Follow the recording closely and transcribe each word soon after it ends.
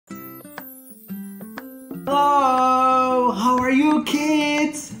Hello, how are you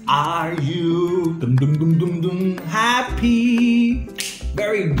kids? Are you happy?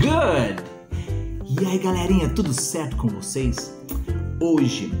 Very good! E aí galerinha, tudo certo com vocês?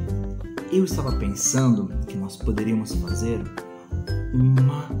 Hoje eu estava pensando que nós poderíamos fazer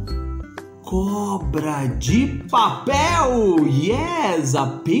uma cobra de papel! Yes, a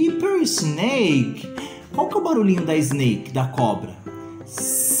paper snake! Qual que é o barulhinho da snake, da cobra?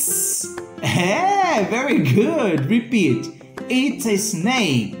 É, very good! Repeat! It's a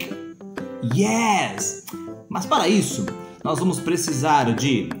snake! Yes! Mas para isso, nós vamos precisar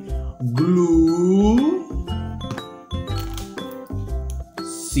de glue,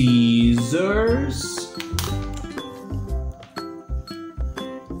 scissors,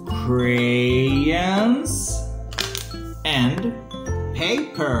 crayons and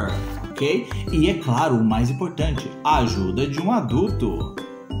paper, ok? E é claro, o mais importante, a ajuda de um adulto.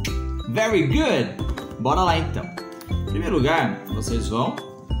 Very good! Bora lá então. Em primeiro lugar, vocês vão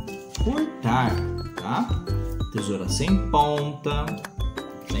cortar, tá? Tesoura sem ponta,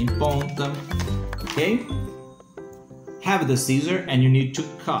 ok? Have the scissor and you need to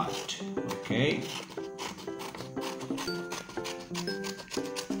cut, ok?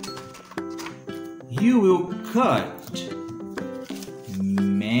 You will cut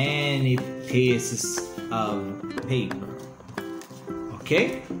many pieces of paper,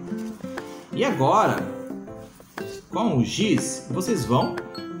 ok? E agora, com o giz, vocês vão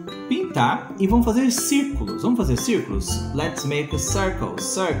pintar e vão fazer círculos. Vamos fazer círculos? Let's make a circle,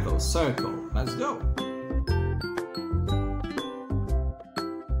 circle, circle. Let's go!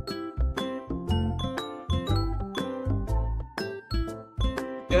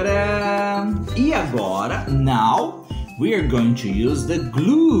 Tcharam! E agora, now, we are going to use the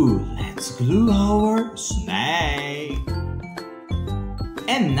glue. Let's glue our snake.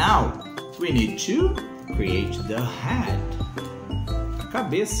 And now, we need to create the head. A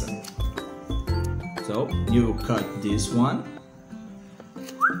cabeça. So, you cut this one.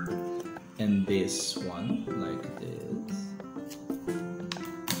 And this one, like this.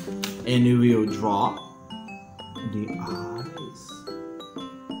 And you will draw the eyes.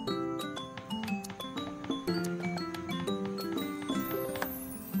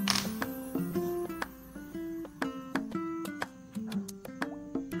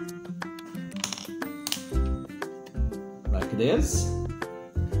 Like this.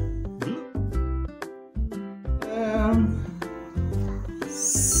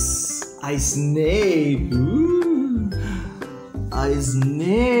 A snake. Ooh, a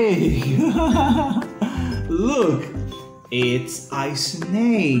snake. Look, it's a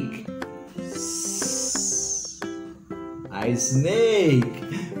snake. A snake.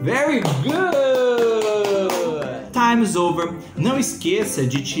 Very good. Time is over. Não esqueça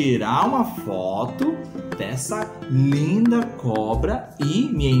de tirar uma foto dessa linda cobra e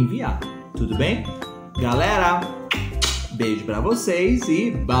me enviar. Tudo bem? Galera, beijo pra vocês e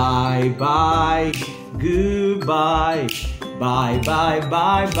bye bye, goodbye, bye bye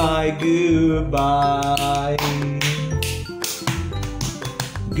bye bye, goodbye,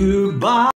 goodbye.